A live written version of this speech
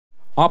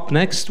Up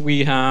next,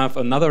 we have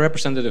another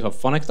representative of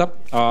Fonecta.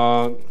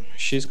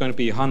 She's going to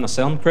be Hanna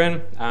Selmgren,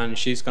 and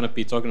she's going to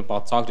be talking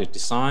about targeted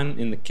design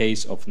in the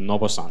case of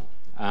Novosan.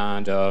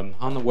 And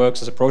Hanna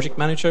works as a project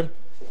manager,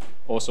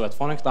 also at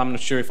Fonecta. I'm not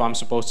sure if I'm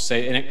supposed to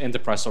say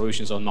enterprise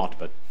solutions or not,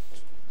 but...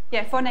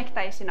 Yeah,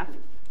 Fonecta is enough.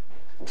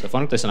 So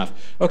Fonecta is enough.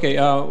 Okay,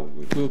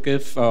 we'll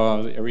give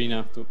the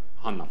arena to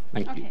Hanna.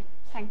 Thank you. Okay,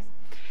 thanks.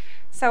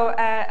 So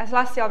as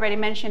Lassi already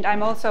mentioned,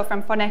 I'm also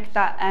from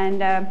Fonecta,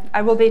 and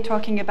I will be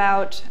talking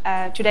about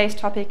today's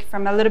topic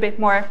from a little bit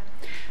more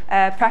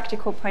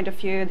practical point of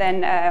view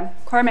than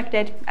Cormac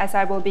did, as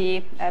I will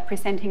be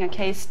presenting a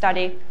case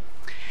study.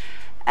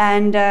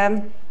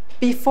 And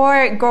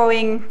before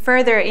going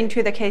further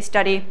into the case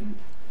study,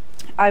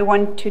 I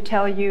want to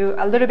tell you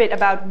a little bit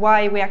about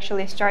why we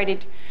actually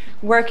started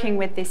working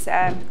with this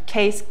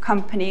case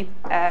company,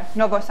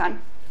 Novosan.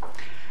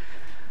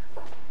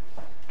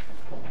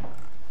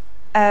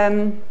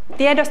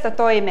 Tiedosta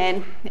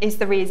toimeen is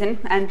the reason,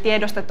 and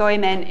Tiedosta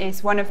toimeen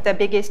is one of the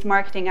biggest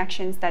marketing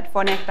actions that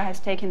Fonecta has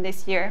taken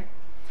this year.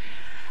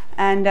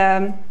 And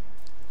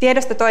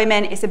Tiedosta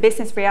toimeen is a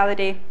business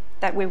reality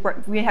that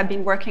we have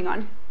been working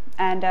on.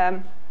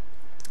 And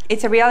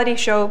it's a reality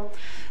show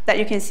that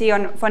you can see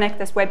on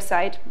Fonecta's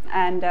website,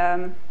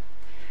 and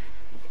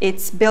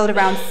it's built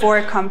around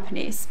 4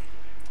 companies.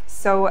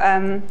 So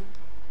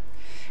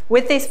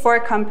with these 4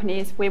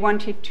 companies, we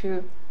wanted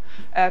to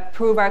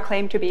prove our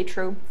claim to be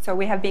true. So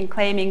we have been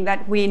claiming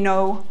that we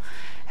know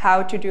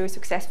how to do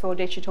successful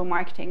digital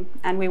marketing,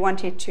 and we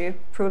wanted to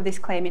prove this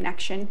claim in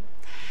action.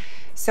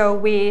 So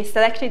we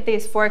selected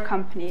these 4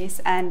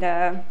 companies, and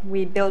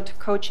we built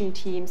coaching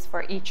teams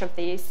for each of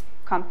these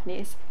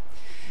companies.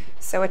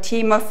 So a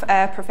team of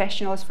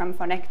professionals from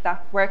Fonecta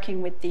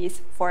working with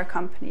these 4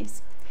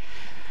 companies.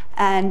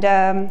 And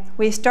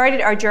we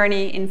started our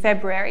journey in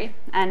February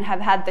and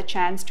have had the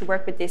chance to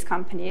work with these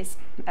companies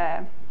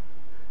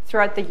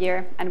throughout the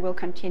year, and will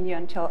continue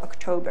until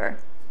October.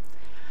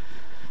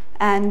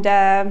 And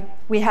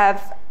we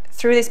have,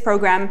 through this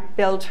program,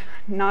 built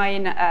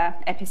 9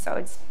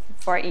 episodes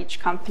for each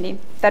company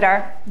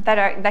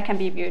that can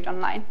be viewed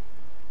online.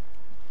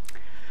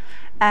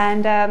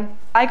 And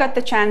I got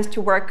the chance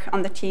to work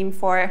on the team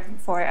for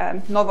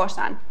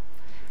Novosan.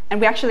 And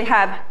we actually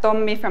have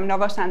Tommi from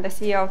Novosan, the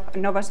CEO of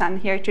Novosan,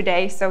 here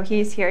today, so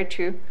he's here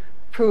to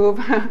prove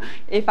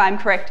if I'm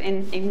correct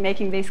in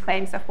making these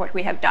claims of what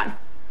we have done.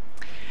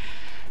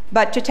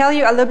 But to tell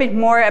you a little bit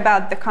more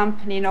about the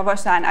company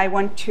Novosan, I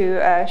want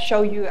to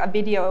show you a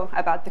video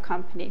about the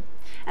company.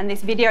 And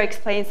this video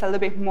explains a little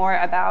bit more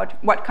about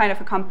what kind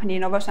of a company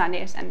Novosan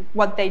is and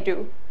what they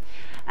do.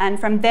 And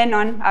from then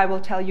on, I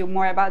will tell you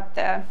more about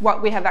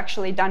what we have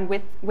actually done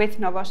with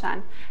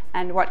Novosan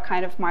and what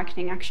kind of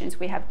marketing actions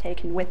we have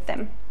taken with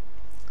them.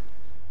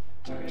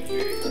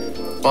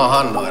 Mä oon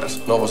Hanna,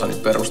 Novosanin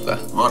perustaja.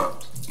 Moro.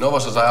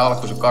 Novosa sai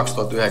alkunsa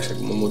 2009,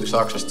 kun mä muutin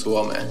Saksasta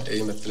Suomeen, ja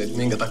ihmettelin, että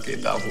minkä takia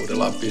täällä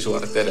huudellaan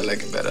pisuaarit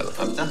edelleenkin vedellä.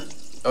 Mitä?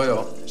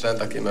 Joo, sen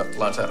takia me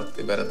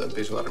lanseerattiin vedetön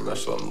pisuaari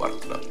myös Suomen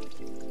markkinoilla.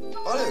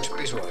 Paljonko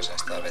pisuaari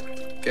säästää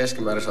vettä?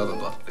 Keskimäärin 100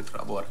 000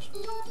 litraa vuodessa.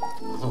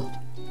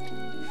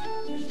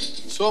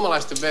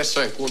 Suomalaisten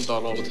vessojen kunto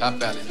on ollut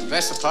häpeällinen.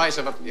 Vessat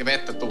haisevat ja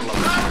vettä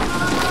tuhlataan.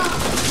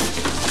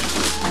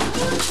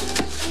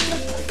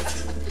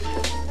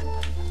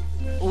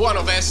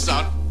 Huono vessa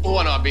on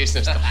huonoa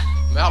bisnestä.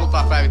 Me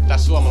halutaan päivittää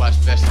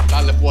suomalaiset vessat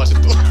tälle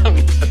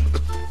vuosituhannelle.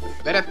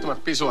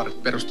 Vedettömät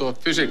pisuaarit perustuvat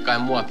fysiikkaan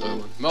ja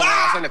muotoiluun. Me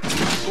ollaan asennettu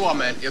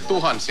Suomeen jo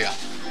tuhansia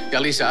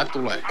ja lisää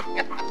tulee.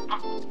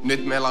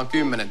 Nyt meillä on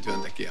 10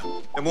 työntekijää.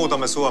 Ja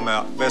muutamme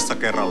Suomea vessa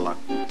kerrallaan.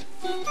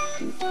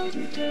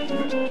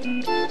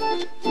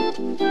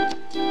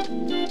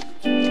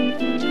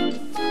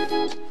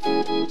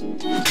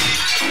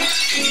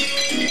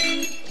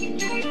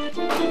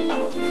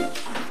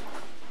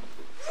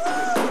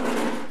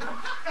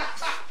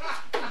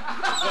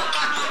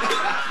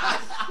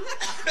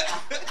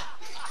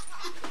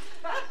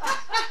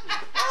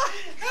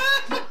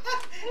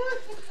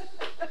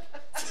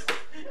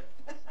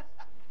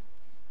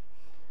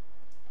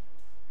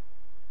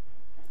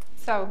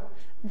 So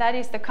that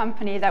is the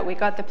company that we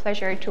got the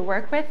pleasure to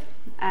work with.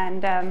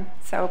 And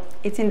so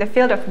it's in the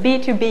field of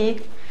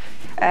B2B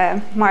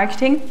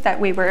marketing that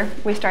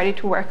we started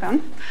to work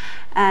on.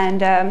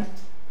 And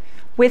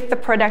with the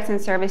products and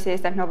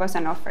services that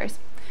Novosan offers.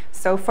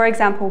 So for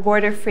example,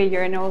 water-free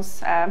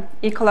urinals,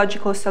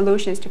 ecological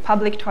solutions to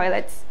public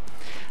toilets.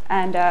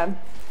 And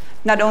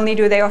not only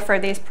do they offer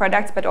these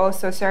products, but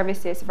also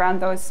services around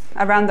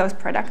those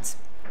products.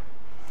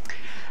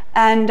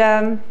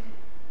 And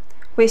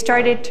we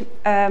started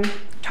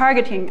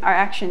targeting our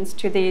actions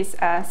to these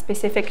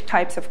specific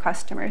types of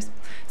customers.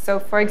 So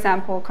for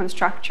example,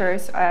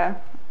 constructors,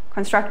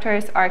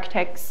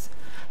 architects,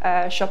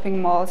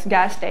 shopping malls,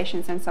 gas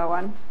stations, and so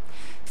on.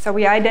 So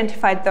we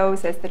identified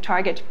those as the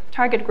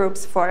target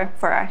groups for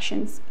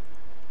actions.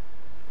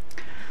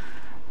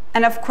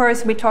 And of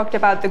course, we talked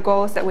about the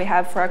goals that we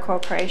have for our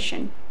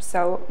cooperation.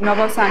 So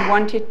Novosan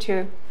wanted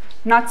to,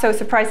 not so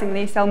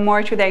surprisingly, sell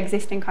more to their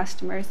existing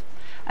customers.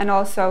 and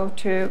also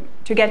to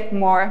get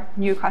more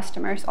new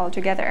customers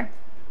altogether.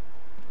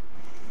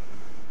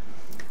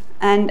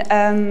 And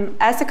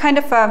as a kind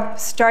of a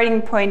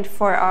starting point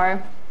for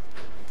our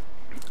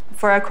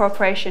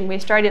cooperation, we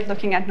started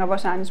looking at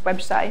Novosan's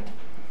website.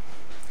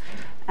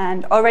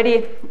 And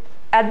already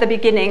at the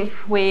beginning,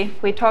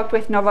 we talked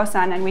with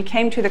Novosan and we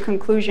came to the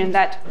conclusion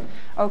that,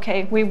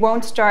 okay, we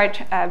won't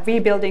start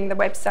rebuilding the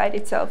website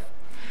itself,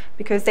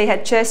 because they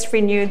had just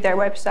renewed their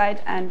website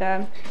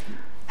and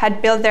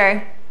had built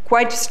their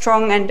quite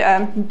strong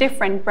and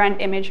different brand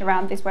image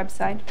around this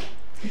website.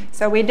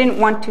 So we didn't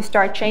want to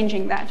start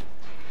changing that.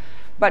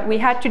 But we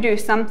had to do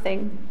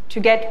something to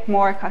get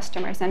more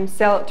customers and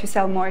to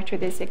sell more to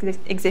these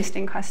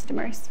existing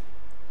customers.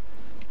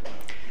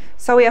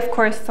 So we, of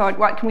course, thought,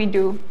 what can we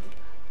do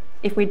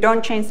if we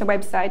don't change the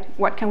website?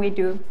 What can we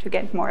do to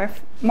get more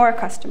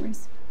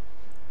customers?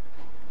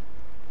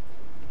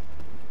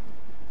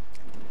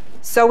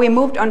 So we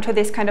moved on to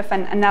this kind of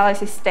an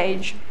analysis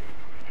stage,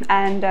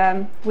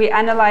 and we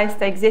analyzed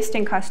the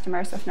existing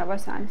customers of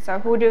Novosan. So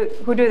who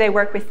do they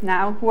work with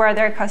now? Who are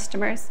their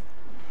customers?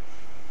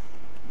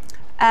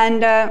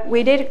 And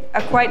we did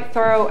a quite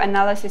thorough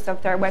analysis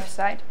of their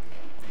website.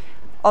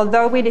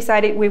 Although we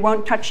decided we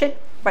won't touch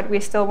it, but we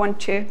still want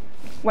to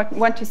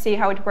see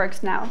how it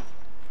works now.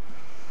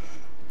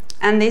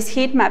 And this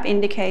heat map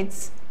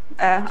indicates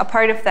a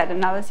part of that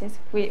analysis.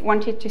 We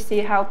wanted to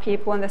see how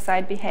people on the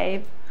site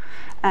behave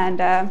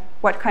and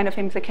what kind of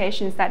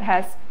implications that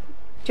has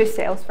to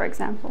sales, for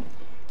example.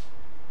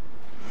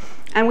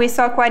 And we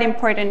saw quite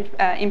important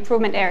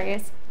improvement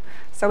areas.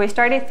 So we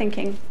started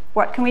thinking,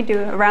 what can we do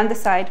around the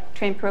site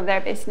to improve their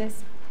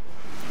business?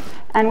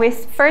 And we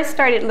first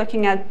started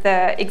looking at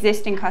the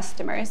existing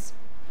customers,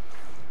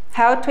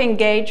 how to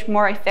engage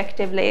more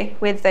effectively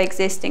with the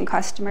existing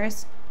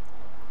customers.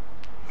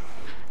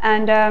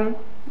 And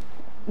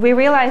we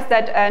realized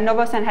that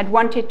Novosan had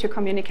wanted to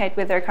communicate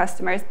with their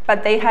customers,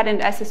 but they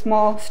hadn't, as a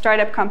small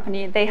startup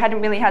company, they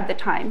hadn't really had the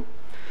time.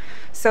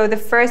 So the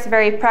first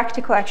very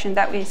practical action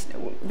that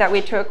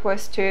we took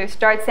was to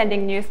start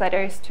sending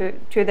newsletters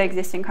to the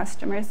existing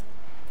customers,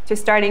 to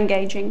start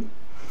engaging,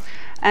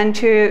 and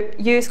to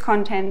use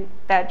content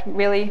that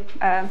really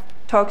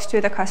talks to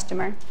the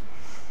customer,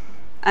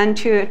 and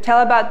to tell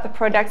about the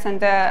products and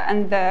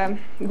the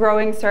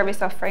growing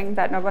service offering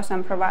that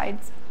Novosan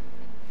provides.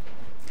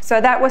 So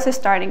that was a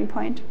starting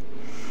point.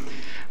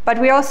 But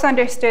we also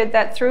understood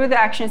that through the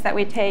actions that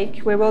we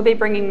take, we will be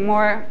bringing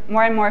more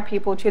and more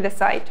people to the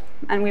site.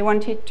 And we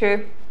wanted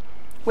to,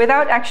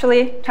 without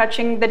actually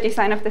touching the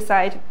design of the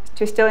site,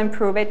 to still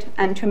improve it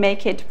and to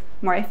make it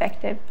more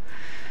effective.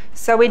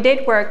 So we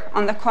did work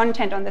on the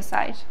content on the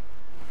site.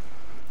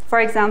 For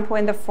example,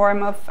 in the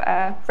form of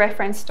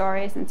reference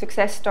stories and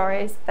success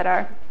stories that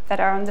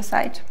are on the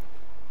site.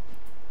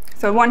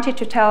 So we wanted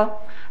to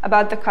tell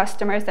about the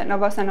customers that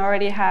Novosan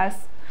already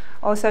has,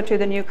 also to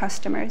the new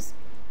customers.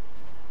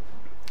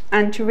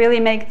 And to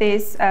really make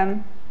these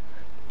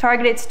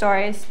targeted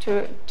stories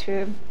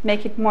to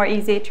make it more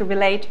easy to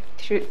relate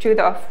to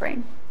the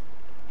offering.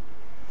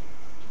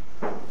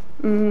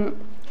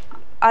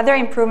 Other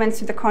improvements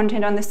to the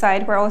content on the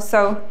site were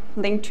also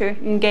linked to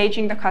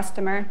engaging the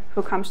customer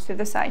who comes to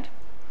the site.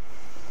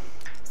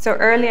 So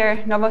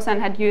earlier,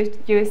 Novosan had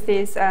used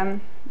these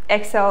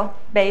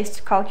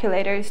Excel-based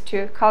calculators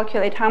to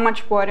calculate how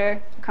much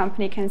water a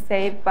company can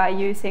save by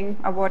using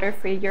a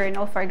water-free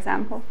urinal, for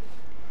example.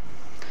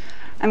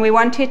 And we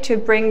wanted to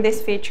bring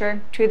this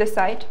feature to the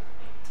site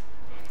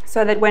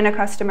so that when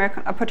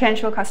a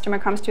potential customer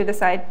comes to the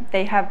site,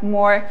 they have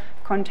more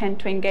content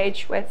to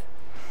engage with.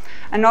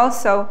 And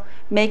also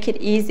make it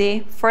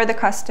easy for the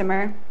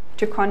customer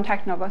to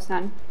contact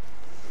Novosan.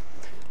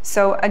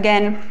 So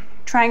again,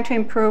 trying to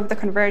improve the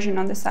conversion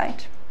on the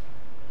site.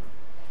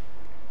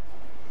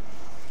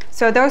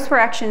 So those were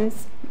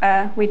actions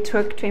we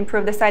took to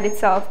improve the site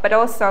itself, but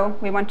also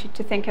we wanted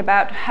to think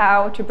about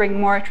how to bring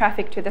more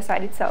traffic to the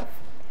site itself.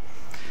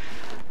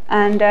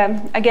 And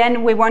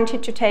again, we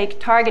wanted to take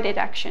targeted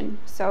action.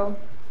 So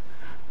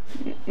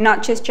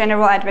not just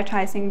general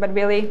advertising, but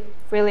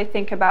really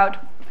think about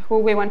who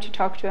we want to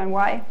talk to and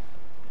why.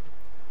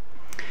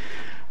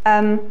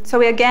 So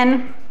we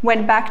again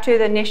went back to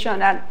the initial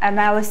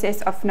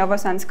analysis of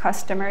Novosan's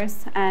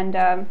customers,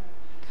 and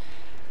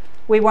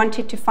we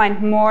wanted to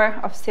find more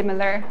of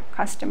similar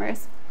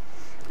customers.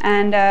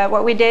 And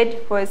what we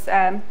did was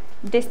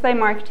display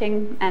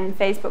marketing and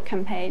Facebook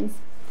campaigns.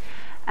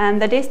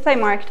 And the display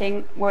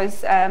marketing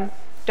was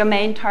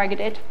domain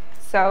targeted.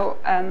 So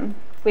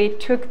we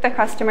took the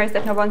customers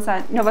that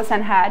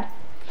Novosan had,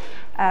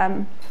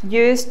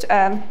 used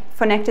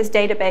Fonecta's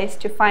database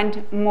to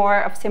find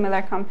more of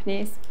similar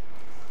companies,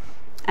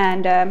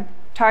 and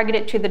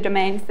targeted to the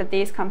domains that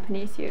these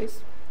companies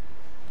use.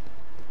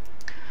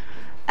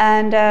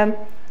 And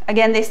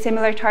again, these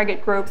similar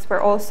target groups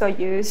were also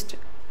used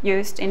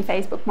in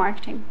Facebook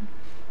marketing.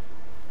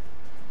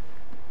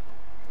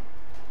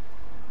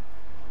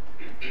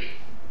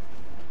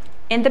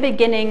 In the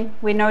beginning,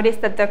 we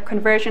noticed that the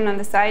conversion on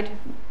the site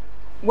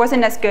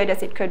wasn't as good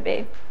as it could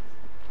be.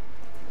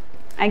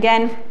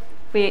 Again,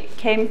 we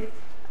came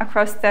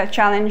across the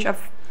challenge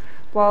of,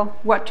 well,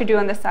 what to do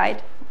on the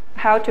site,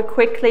 how to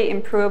quickly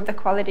improve the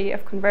quality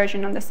of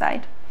conversion on the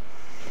site.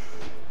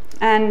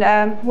 And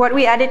what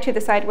we added to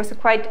the site was a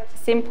quite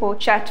simple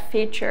chat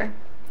feature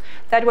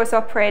that was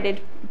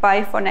operated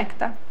by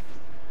Fonecta.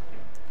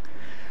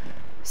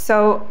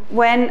 So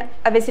when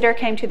a visitor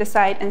came to the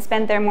site and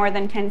spent there more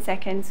than 10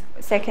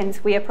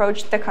 seconds, we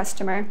approached the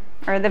customer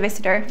or the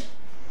visitor.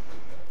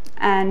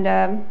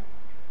 And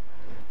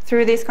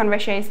through these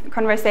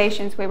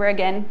conversations, we were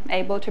again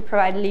able to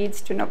provide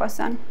leads to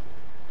Novosan.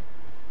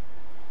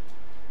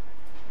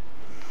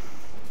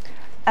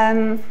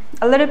 A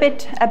little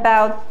bit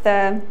about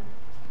the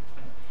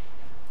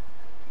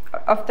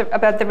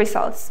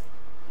results.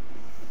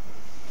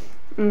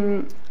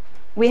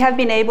 We have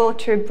been able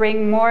to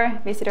bring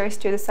more visitors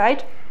to the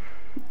site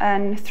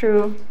and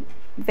through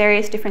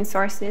various different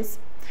sources.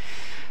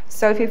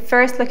 So if you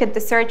first look at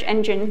the search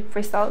engine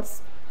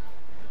results,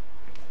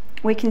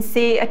 we can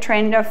see a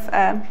trend of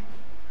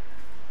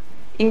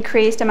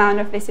increased amount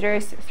of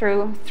visitors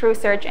through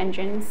search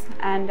engines.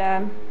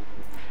 And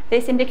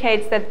this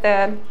indicates that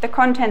the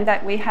content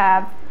that we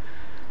have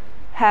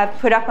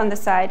put up on the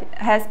site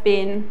has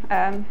been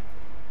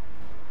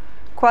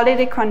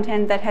quality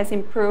content that has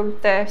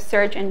improved the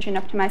search engine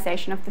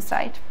optimization of the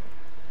site.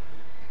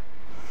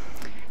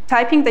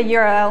 Typing the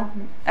URL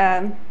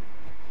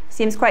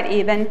seems quite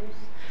even,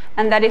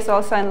 and that is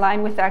also in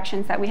line with the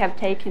actions that we have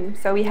taken.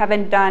 So we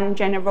haven't done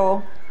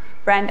general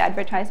brand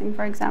advertising,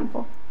 for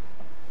example.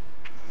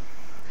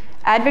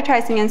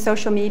 Advertising and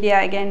social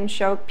media again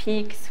show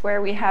peaks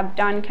where we have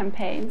done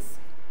campaigns.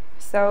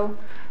 So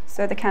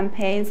the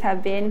campaigns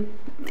have been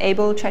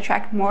able to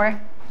attract more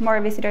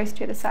visitors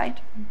to the site.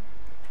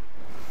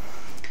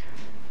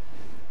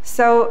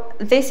 So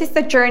this is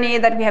the journey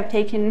that we have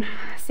taken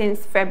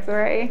since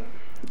February,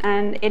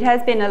 and it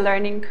has been a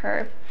learning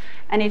curve,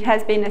 and it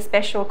has been a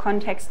special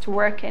context to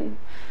work in.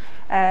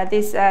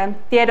 This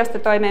Tiedosta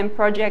Toimeen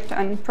project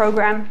and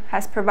program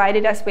has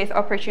provided us with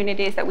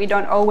opportunities that we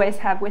don't always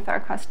have with our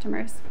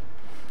customers.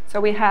 So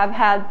we have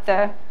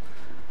had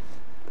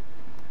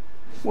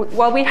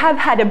we have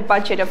had a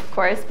budget, of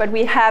course, but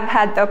we have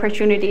had the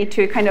opportunity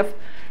to kind of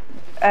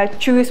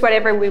choose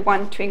whatever we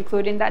want to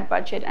include in that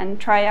budget and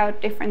try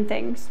out different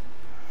things.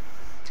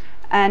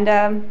 And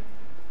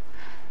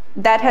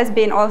that has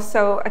been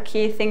also a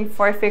key thing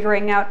for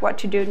figuring out what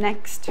to do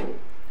next.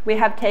 We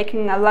have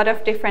taken a lot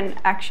of different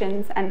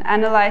actions and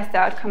analyzed the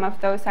outcome of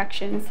those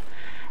actions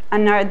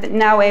and are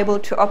now able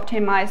to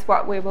optimize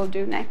what we will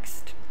do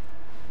next.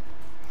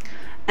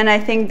 And I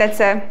think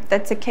that's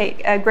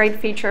a great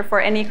feature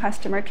for any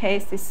customer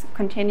case, this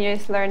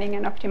continuous learning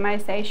and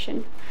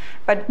optimization.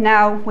 But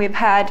now we've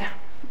had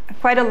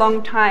quite a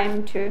long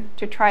time to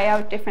try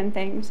out different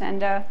things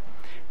and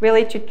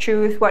really to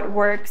choose what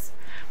works.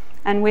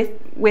 And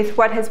with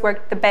what has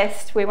worked the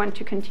best, we want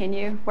to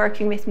continue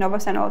working with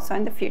Novosan also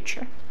in the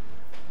future.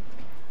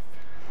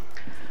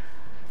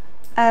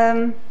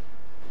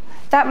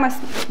 That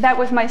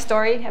was my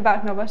story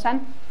about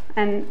Novosan,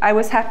 and I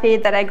was happy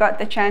that I got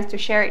the chance to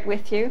share it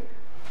with you.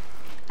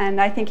 And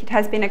I think it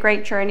has been a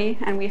great journey,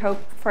 and we hope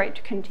for it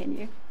to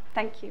continue.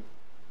 Thank you.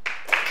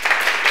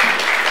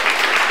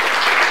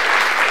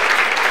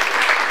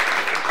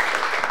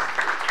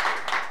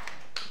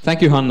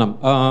 Thank you,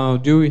 Hanna.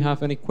 Do we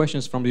have any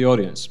questions from the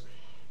audience?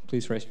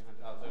 Please raise your hand.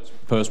 There's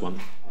the first one.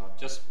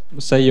 Just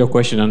say your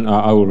question and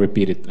I will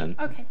repeat it then.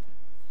 Okay.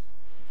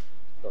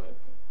 Go ahead.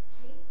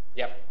 Me?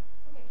 Yep.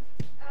 Okay.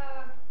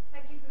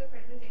 Thank you for the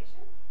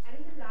presentation. And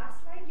in the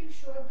last slide, you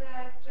showed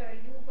that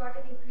you got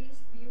an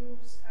increased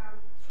views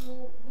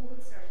through Google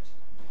search.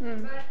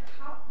 But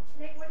how,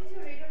 like, what is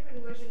your rate of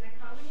conversion?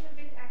 Like, how many of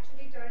it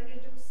actually turned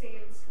into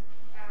sales?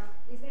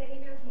 Is there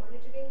any way of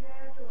monitoring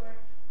that, or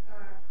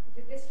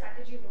did this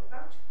strategy work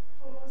out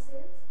for more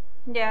sales?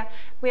 Yeah,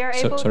 we are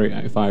able. Sorry,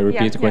 if I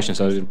repeat the question,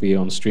 so it'll be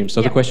on stream.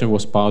 So the question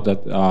was about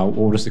that.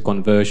 What was the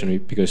conversion?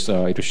 Because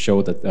it was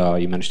showed that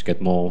you managed to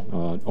get more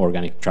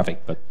organic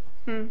traffic, but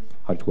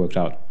how it worked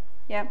out?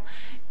 Yeah,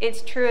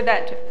 it's true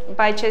that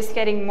by just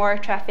getting more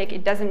traffic,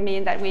 it doesn't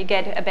mean that we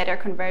get a better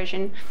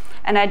conversion.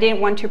 And I didn't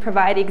want to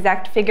provide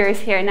exact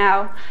figures here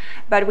now,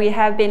 but we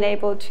have been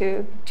able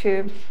to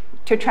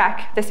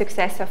track the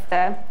success of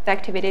the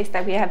activities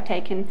that we have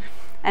taken.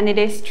 And it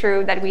is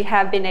true that we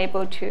have been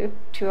able to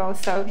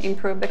also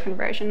improve the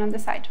conversion on the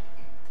site.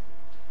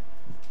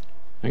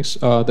 Thanks.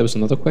 There was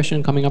another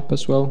question coming up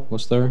as well.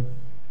 Was there? It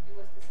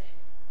was the same.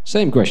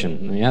 Same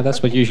question. Yeah,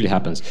 that's what usually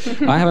happens.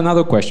 I have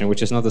another question,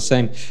 which is not the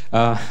same,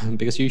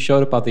 because you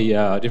showed about the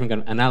different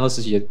kind of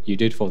analysis you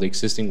did for the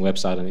existing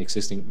website and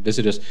existing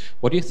visitors.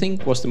 What do you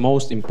think was the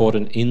most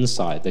important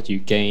insight that you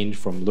gained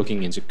from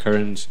looking into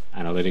current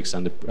analytics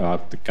and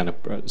the kind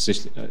of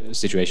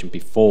situation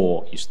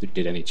before you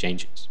did any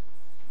changes?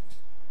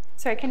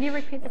 Sorry, can you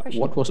repeat the question?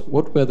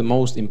 What were the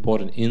most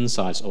important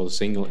insights or the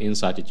single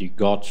insight that you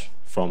got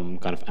from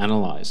kind of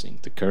analyzing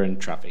the current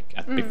traffic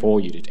before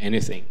you did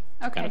anything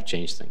to kind of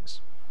change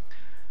things?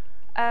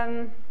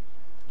 Well,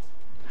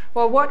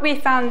 what we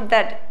found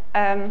that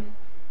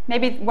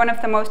maybe one of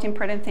the most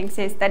important things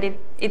is that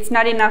it's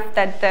not enough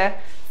that the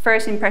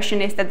first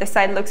impression is that the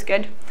site looks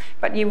good,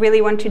 but you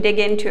really want to dig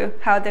into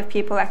how the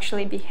people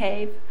actually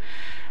behave.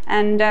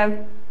 And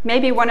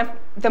maybe one of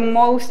the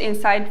most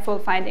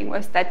insightful finding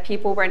was that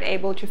people weren't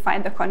able to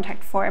find the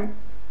contact form.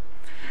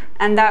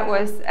 And that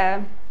was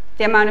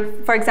the amount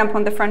of, for example,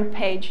 on the front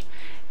page,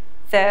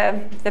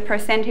 the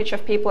percentage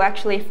of people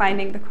actually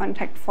finding the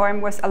contact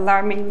form was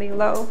alarmingly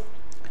low.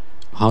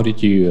 How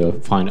did you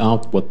find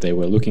out what they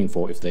were looking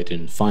for if they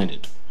didn't find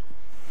it?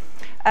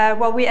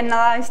 Well, we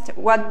analyzed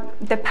what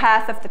the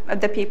path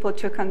of the people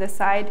took on the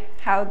site,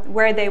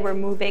 where they were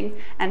moving,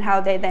 and how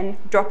they then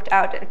dropped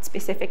out at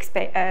specific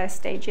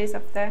stages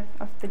of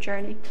the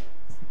journey.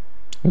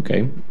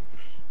 Okay.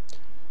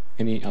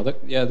 Any other?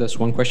 Yeah, there's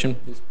one question.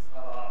 Please.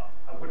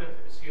 I wouldn't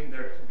assume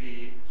there to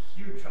be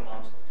huge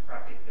amounts of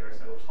traffic there.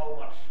 So how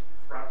much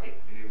traffic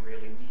do you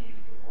really need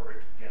in order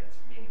to get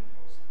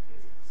meaningful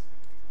statistics?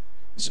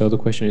 So the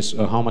question is,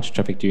 how much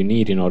traffic do you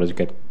need in order to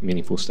get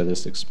meaningful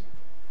statistics?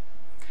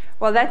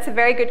 Well, that's a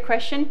very good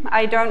question.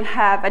 I don't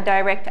have a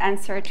direct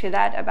answer to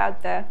that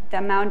about the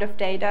amount of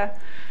data.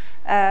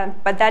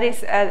 But that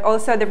is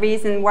also the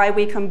reason why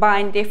we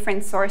combine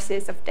different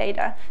sources of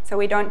data. So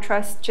we don't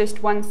trust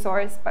just one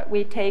source, but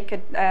we take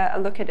a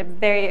look at a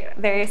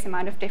various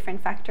amount of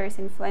different factors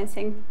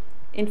influencing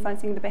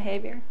the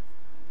behavior.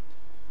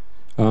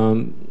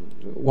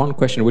 One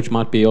question which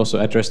might be also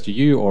addressed to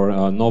you or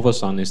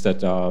Novosan is that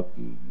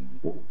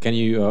can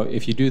you,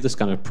 if you do this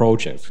kind of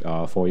project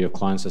for your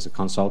clients as a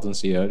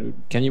consultancy,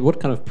 what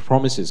kind of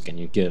promises can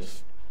you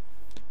give?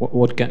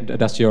 What did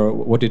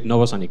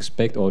Novosan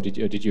expect, or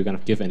did you kind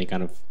of give any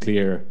kind of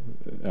clear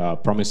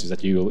promises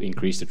that you will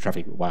increase the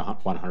traffic by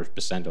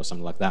 100% or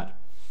something like that?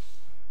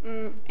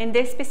 In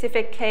this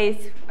specific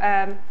case,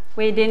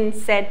 we didn't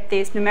set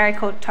these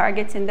numerical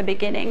targets in the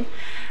beginning.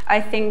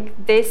 I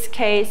think this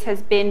case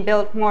has been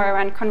built more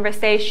around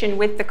conversation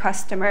with the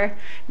customer,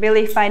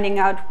 really finding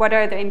out what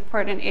are the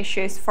important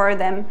issues for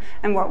them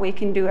and what we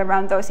can do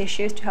around those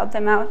issues to help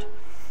them out.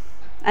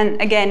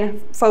 And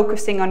again,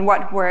 focusing on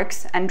what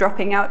works and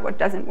dropping out what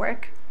doesn't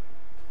work.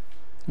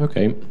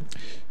 Okay.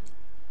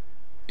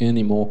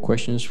 Any more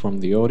questions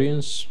from the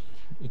audience?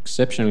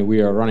 Exceptionally,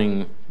 we are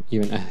running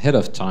even ahead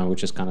of time,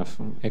 which is kind of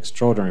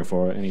extraordinary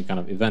for any kind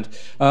of event.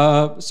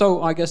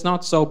 So I guess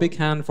not. So big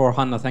hand for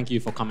Hanna. Thank you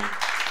for coming.